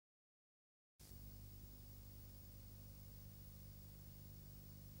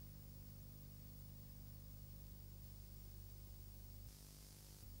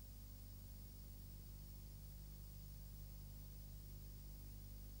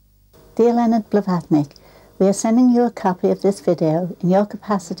Dear Leonard Blavatnik, we are sending you a copy of this video in your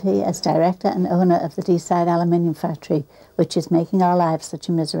capacity as director and owner of the Deeside Aluminium factory, which is making our lives such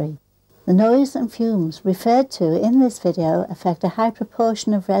a misery. The noise and fumes referred to in this video affect a high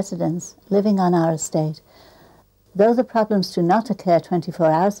proportion of residents living on our estate. Though the problems do not occur 24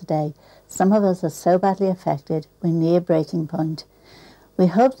 hours a day, some of us are so badly affected we're near breaking point. We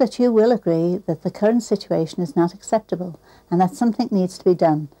hope that you will agree that the current situation is not acceptable and that something needs to be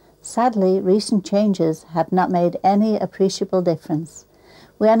done. Sadly, recent changes have not made any appreciable difference.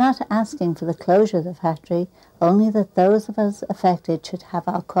 We are not asking for the closure of the factory, only that those of us affected should have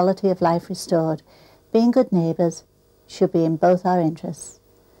our quality of life restored. Being good neighbours should be in both our interests.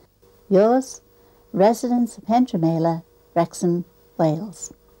 Yours, residents of Pendramela, Wrexham,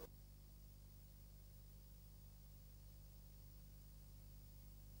 Wales.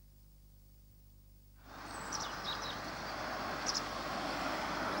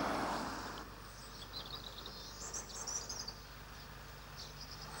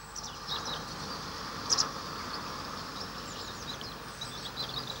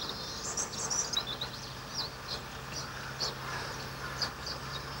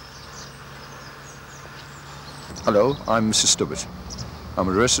 Hello, I'm Mr. Stubbart. I'm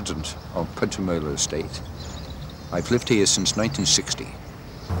a resident of Pendramela Estate. I've lived here since 1960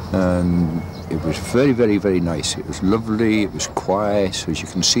 and it was very, very, very nice. It was lovely, it was quiet, as you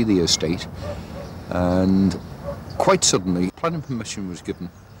can see the estate, and quite suddenly planning permission was given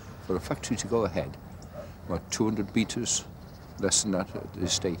for a factory to go ahead, about 200 metres less than that at the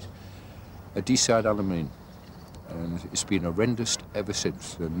estate, a Deeside Aluminium. And it's been horrendous ever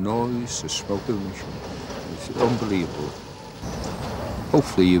since. The noise, the smoke emission, it's unbelievable.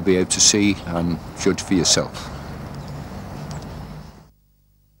 Hopefully you'll be able to see and judge for yourself.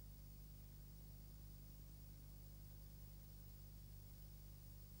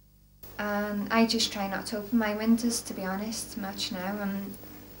 I just try not to open my windows, to be honest, much now.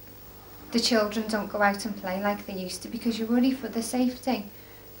 The children don't go out and play like they used to because you worry for their safety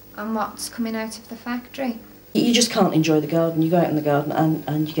and what's coming out of the factory. You just can't enjoy the garden. You go out in the garden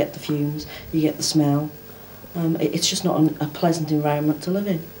and you get the fumes, you get the smell. It's just not a pleasant environment to live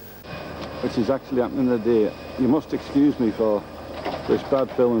in. Which is actually happening today. You must excuse me for this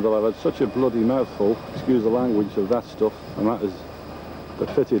bad filming, but I've had such a bloody mouthful, excuse the language, of that stuff, and that is the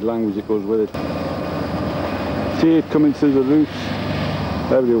fitted language that goes with it. See it coming through the roofs,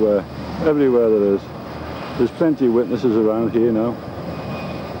 everywhere there is. There's plenty of witnesses around here now.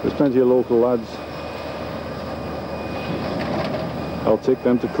 There's plenty of local lads. I'll take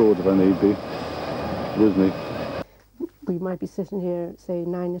them to court if I need be, with me. We might be sitting here, say,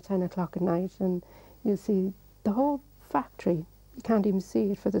 9 or 10 o'clock at night, and you see the whole factory. You can't even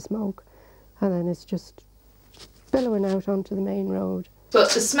see it for the smoke, and then it's just billowing out onto the main road.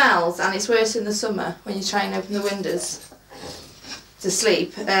 But the smells, and it's worse in the summer when you try and open the windows to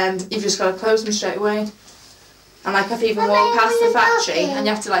sleep, you've just got to close them straight away. And like I've even walked past the factory, and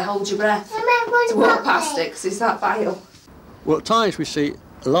you have to like hold your breath to walk past it because it's that vile. Well, at times we see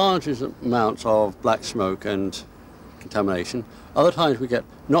large amounts of black smoke and contamination. Other times we get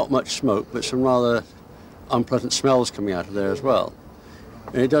not much smoke, but some rather unpleasant smells coming out of there as well.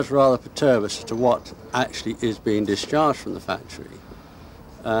 And it does rather perturb us as to what actually is being discharged from the factory.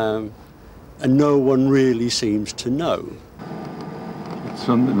 And no one really seems to know. It's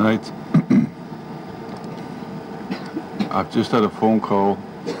Sunday night. I've just had a phone call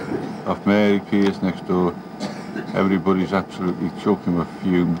of Mary Pierce next door. Everybody's absolutely choking with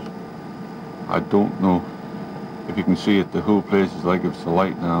fumes. I don't know if you can see it, the whole place is like it's the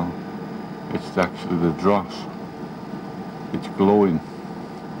light now. It's actually the dross. It's glowing.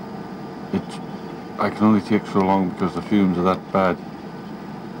 I can only take so long because the fumes are that bad.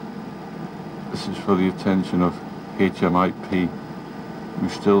 This is for the attention of HMIP, who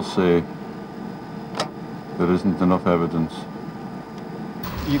still say there isn't enough evidence.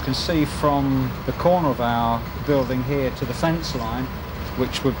 You can see from the corner of our building here to the fence line,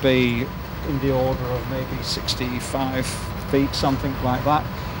 which would be in the order of maybe 65 feet, something like that,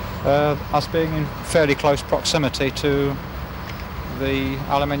 us being in fairly close proximity to the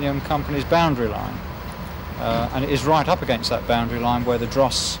aluminium company's boundary line. And it is right up against that boundary line where the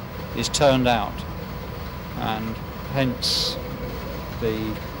dross is turned out, and hence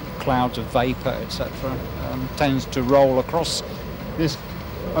the clouds of vapour, etc., tends to roll across this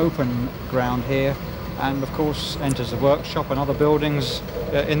open ground here, and of course enters the workshop and other buildings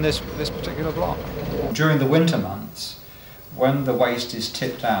in this particular block. During the winter months, when the waste is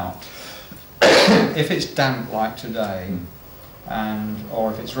tipped out, if it's damp like today,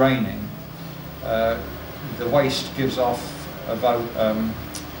 or if it's raining, the waste gives off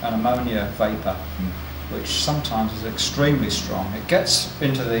an ammonia vapour, which sometimes is extremely strong. It gets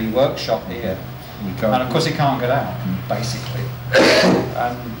into the workshop here, and of course it can't get out, basically.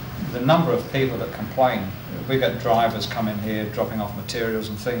 And the number of people that complain, we get drivers coming here dropping off materials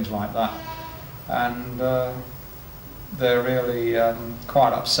and things like that, and they're really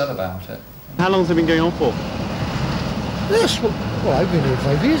quite upset about it. How long has it been going on for? This? Well, I've been here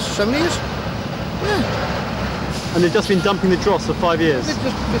 5 years, 7 years. Yeah. And they've just been dumping the dross for 5 years?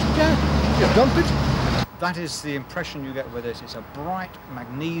 Just dump it. That is the impression you get with it. It's a bright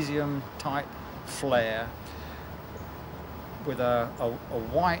magnesium type flare with a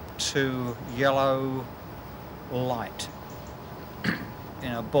white to yellow light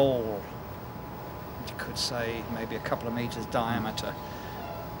in a ball, you could say maybe a couple of meters diameter,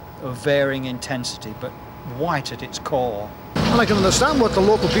 of varying intensity, but white at its core. And I can understand what the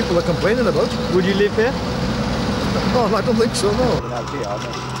local people are complaining about. Would you live here? No, I don't think so, no.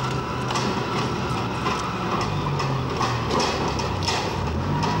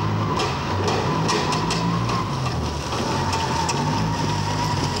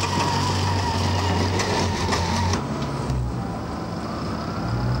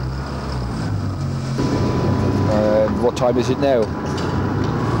 What time is it now?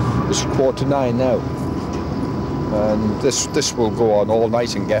 It's 9:15 now, and this will go on all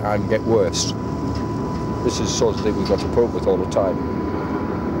night and get worse. This is the sort of thing we've got to put up with all the time.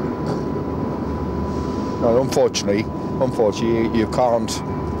 Now, unfortunately, you can't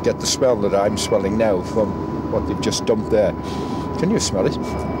get the smell that I'm smelling now from what they've just dumped there. Can you smell it?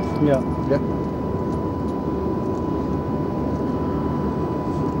 Yeah. Yeah.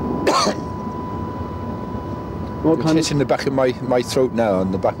 It's hitting the back of my throat now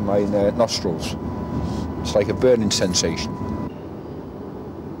and the back of my nostrils. It's like a burning sensation.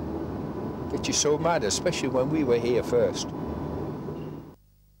 It's just so mad, especially when we were here first.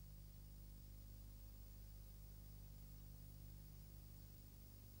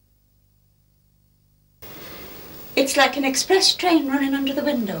 It's like an express train running under the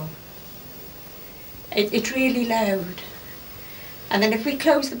window. It's really loud. And then if we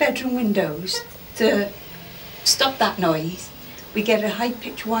close the bedroom windows to stop that noise, we get a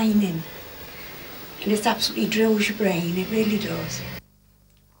high-pitched whining. And it absolutely drills your brain, it really does.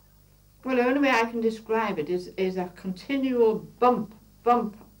 Well, the only way I can describe it is a continual bump,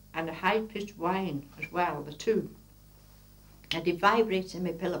 and a high-pitched whine as well, the two. And it vibrates in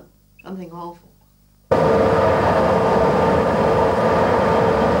my pillow, something awful.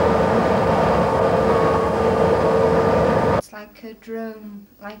 It's like a drone,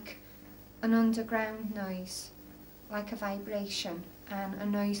 like an underground noise, like a vibration, and a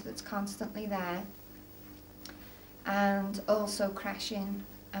noise that's constantly there, and also crashing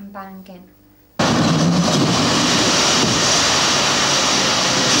and banging.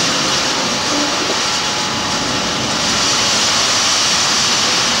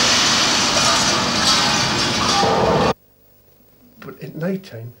 But at night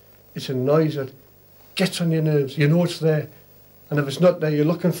time, it's a noise that gets on your nerves. You know it's there, and if it's not there, you're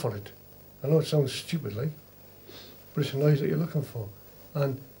looking for it. I know it sounds stupid, like, but it's a noise that you're looking for.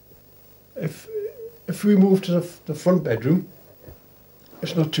 And if we move to the front bedroom,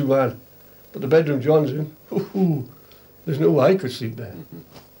 it's not too bad. But the bedroom John's in, there's no way I could sleep there.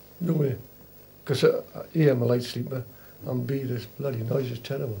 No way. Because A, I'm a light sleeper, and B, this bloody noise is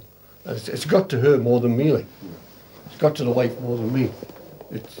terrible. And it's got to her more than me, like. It's got to the wife more than me.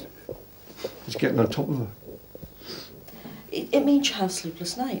 It's getting on top of her. It means you have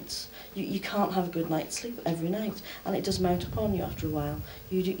sleepless nights. You can't have a good night's sleep every night, and it does mount upon you after a while.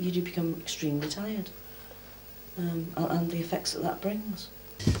 You do become extremely tired, and the effects that brings.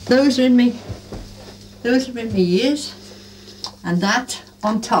 Those are in me ears, and that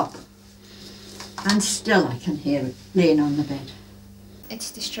on top. And still I can hear it laying on the bed.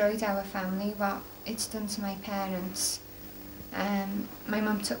 It's destroyed our family, what it's done to my parents. My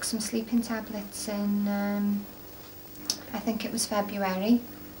mum took some sleeping tablets in, I think it was February,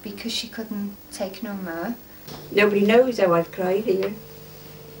 because she couldn't take no more. Nobody knows how I've cried here.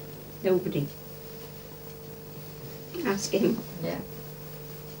 Nobody. Ask him. Yeah.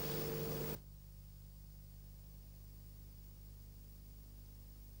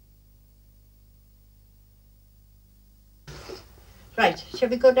 Right, shall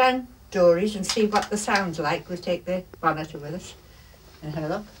we go down Dory's and see what the sound's like? We'll take the monitor with us and have a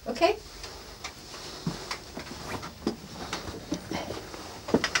look, okay?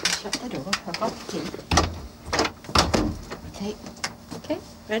 Shut the door, I've got the key. Okay,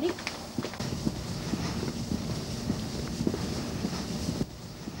 ready?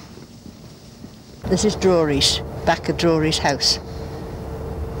 This is Drury's, back of Drury's house.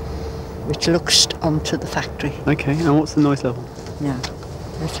 which looks onto the factory. Okay, and what's the noise level? Now,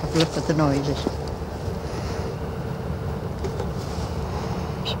 let's have a look at the noises.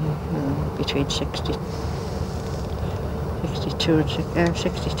 So, between 62 and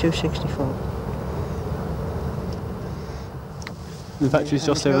 62, 64. The factory's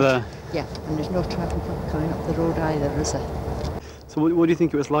just over there? Yeah, and there's no traffic coming up the road either, is there? So what do you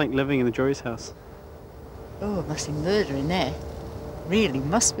think it was like living in the jury's house? Oh, it must be murder in there. Really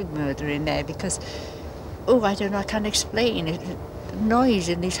must be murder in there because, oh, I don't know, I can't explain it. The noise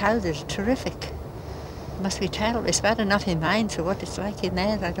in these houses is terrific. It must be terrible. It's bad enough in mine, so what it's like in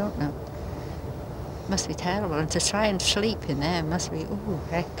there, I don't know. It must be terrible. And to try and sleep in there must be, oh,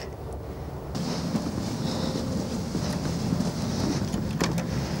 heck.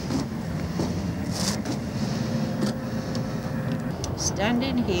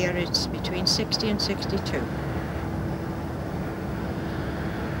 Standing here, it's between 60 and 62.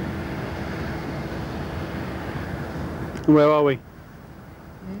 Where are we?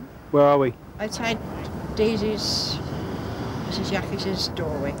 Where are we? Outside Daisy's, Mrs. Yackis's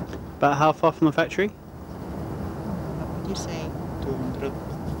doorway. About how far from the factory? What would you say? 200.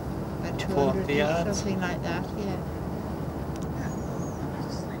 About 200 40 yards. something like that, yeah.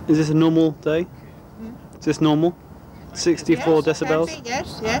 Is this a normal day? Is this normal? 64 yes, decibels?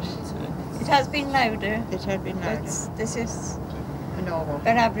 Yes, yes. It has been louder. It has been louder. This is normal.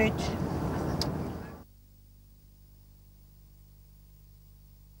 about average.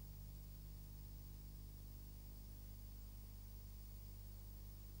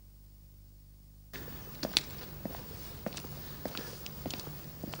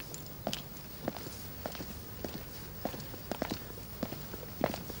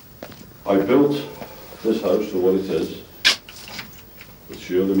 I built this house to what it is with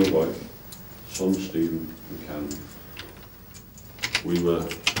Shirley, my wife, son Stephen and Ken. We were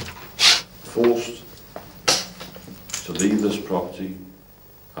forced to leave this property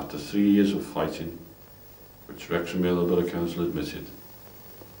after 3 years of fighting, which Wrexham Council admitted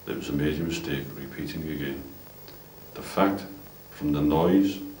that it was a major mistake, repeating again. The fact from the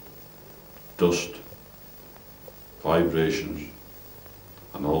noise, dust, vibrations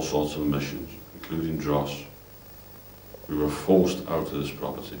and all sorts of emissions, including dross, we were forced out of this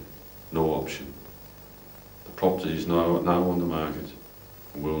property, no option. The property is now on the market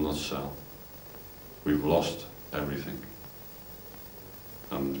and will not sell. We've lost everything.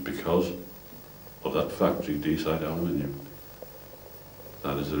 And because of that factory, Deeside Aluminium,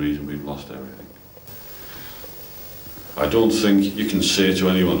 that is the reason we've lost everything. I don't think you can say to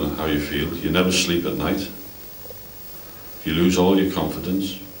anyone how you feel. You never sleep at night. You lose all your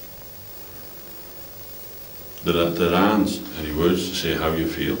confidence. There aren't any words to say how you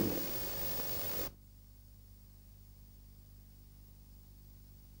feel.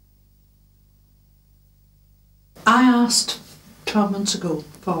 I asked 12 months ago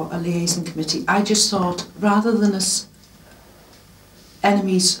for a liaison committee. I just thought, rather than us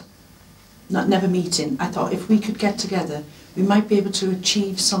enemies never meeting, I thought if we could get together, we might be able to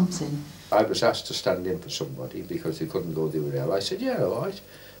achieve something. I was asked to stand in for somebody because they couldn't go the other way. I said, yeah, all right.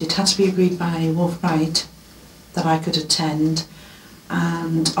 It had to be agreed by Wolf Wright that I could attend,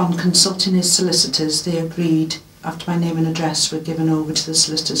 and on consulting his solicitors, they agreed, after my name and address were given over to the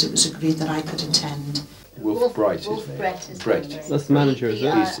solicitors, it was agreed that I could attend. Wolf Bright, Wolf isn't Brett he? is Brett. That's the manager, is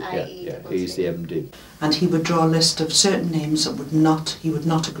it? He's the MD. And he would draw a list of certain names that he would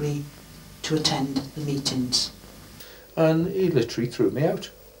not agree to attend the meetings. And he literally threw me out.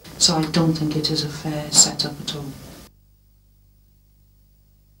 So I don't think it is a fair setup at all.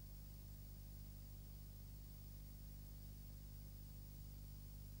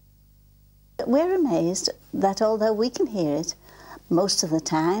 We're amazed that although we can hear it most of the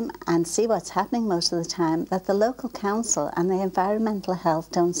time and see what's happening most of the time, that the local council and the environmental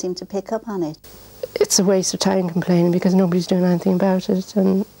health don't seem to pick up on it. It's a waste of time complaining because nobody's doing anything about it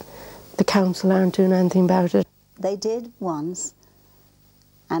and the council aren't doing anything about it. They did once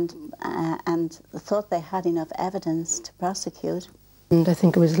and thought they had enough evidence to prosecute. And I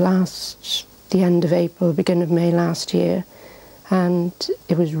think it was the end of April, beginning of May last year, and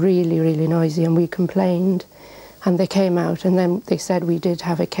it was really, really noisy and we complained and they came out and then they said we did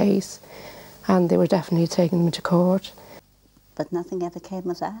have a case and they were definitely taking them to court. But nothing ever came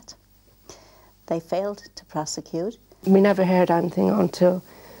of that. They failed to prosecute. We never heard anything until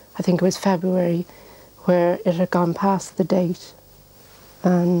I think it was February, where it had gone past the date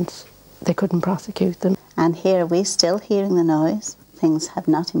and they couldn't prosecute them. And here are we still hearing the noise. Things have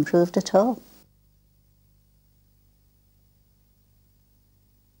not improved at all.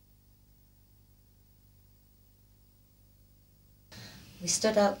 We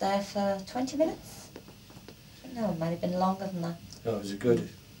stood out there for 20 minutes. No, it might have been longer than that. No, it was good.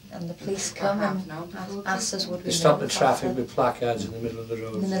 And the police come and asked us would we We stopped the move traffic off with placards in the middle of the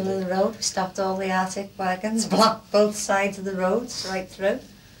road. in the middle of the road. We stopped all the Arctic wagons, blocked both sides of the roads right through.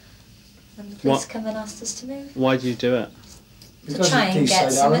 And the police come and asked us to move. Why do you do it? To try and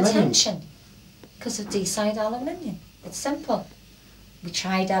get some attention. Because of Deeside Aluminium. It's simple. We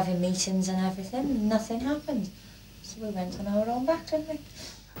tried having meetings and everything, and nothing happened. So we went on our own back, didn't we?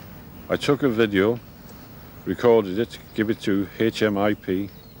 I took a video, recorded it, give it to HMIP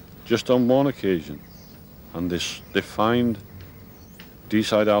just on one occasion, and they fined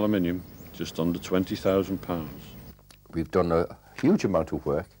Deeside Aluminium just under £20,000. We've done a huge amount of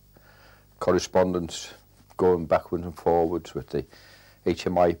work, correspondence going backwards and forwards with the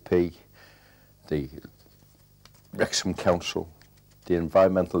HMIP, the Wrexham Council, the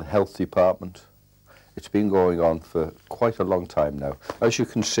Environmental Health Department. It's been going on for quite a long time now. As you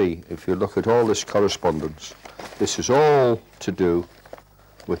can see, if you look at all this correspondence, this is all to do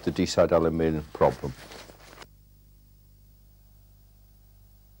with the Deeside Aluminium problem.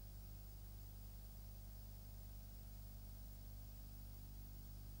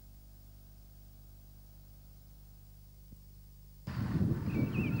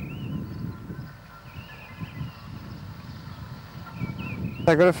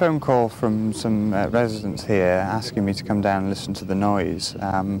 I got a phone call from some residents here asking me to come down and listen to the noise.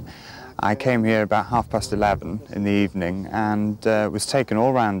 I came here about 11:30 in the evening and was taken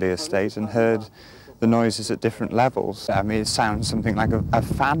all round the estate and heard the noises at different levels. I mean, it sounds something like a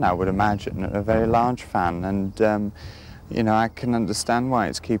fan, I would imagine, a very large fan, and you know, I can understand why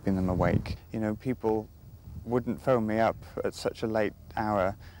it's keeping them awake. You know, people wouldn't phone me up at such a late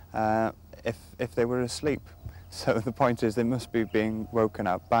hour if they were asleep. So the point is they must be being woken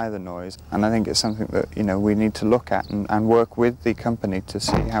up by the noise, and I think it's something that, you know, we need to look at and work with the company to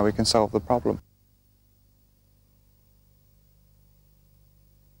see how we can solve the problem.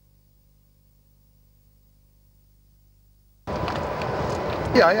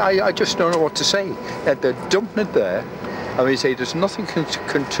 Yeah, I just don't know what to say. They're dumping it there. I mean, say there's nothing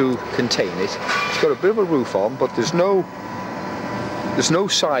to contain it. It's got a bit of a roof on, but there's no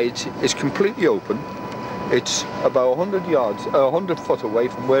sides. It's completely open. It's about 100 foot away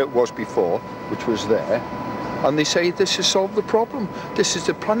from where it was before, which was there. And they say this has solved the problem. This is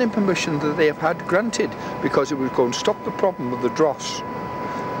the planning permission that they have had granted because it was going to stop the problem of the dross.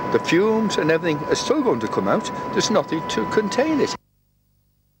 The fumes and everything are still going to come out. There's nothing to contain it.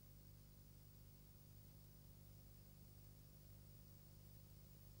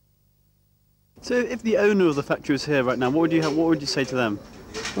 So if the owner of the factory was here right now, what would you say to them?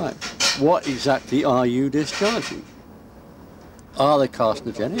 Right. What exactly are you discharging? Are they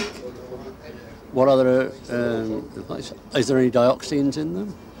carcinogenic? What other, is there any dioxins in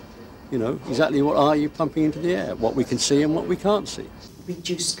them? You know, exactly what are you pumping into the air? What we can see and what we can't see.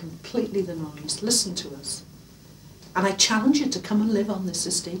 Reduce completely the noise, listen to us. And I challenge you to come and live on this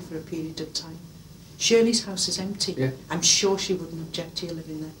estate for a period of time. Shirley's house is empty. Yeah. I'm sure she wouldn't object to you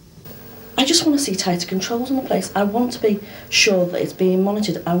living there. I just want to see tighter controls on the place. I want to be sure that it's being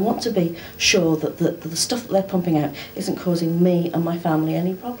monitored. I want to be sure that the stuff that they're pumping out isn't causing me and my family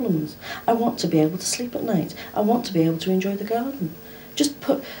any problems. I want to be able to sleep at night. I want to be able to enjoy the garden. Just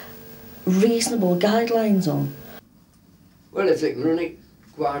put reasonable guidelines on. Well, if they can run it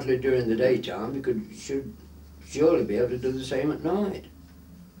quietly during the daytime, we should surely be able to do the same at night.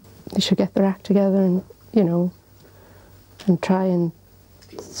 They should get their act together and, you know, and try and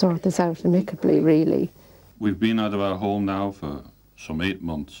sort this out amicably, really. We've been out of our home now for some 8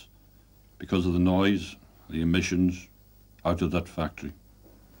 months because of the noise, the emissions out of that factory.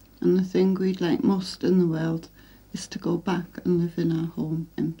 And the thing we'd like most in the world is to go back and live in our home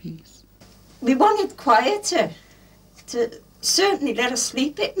in peace. We want it quieter, to certainly let us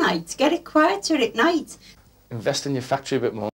sleep at night, get it quieter at night. Invest in your factory a bit more.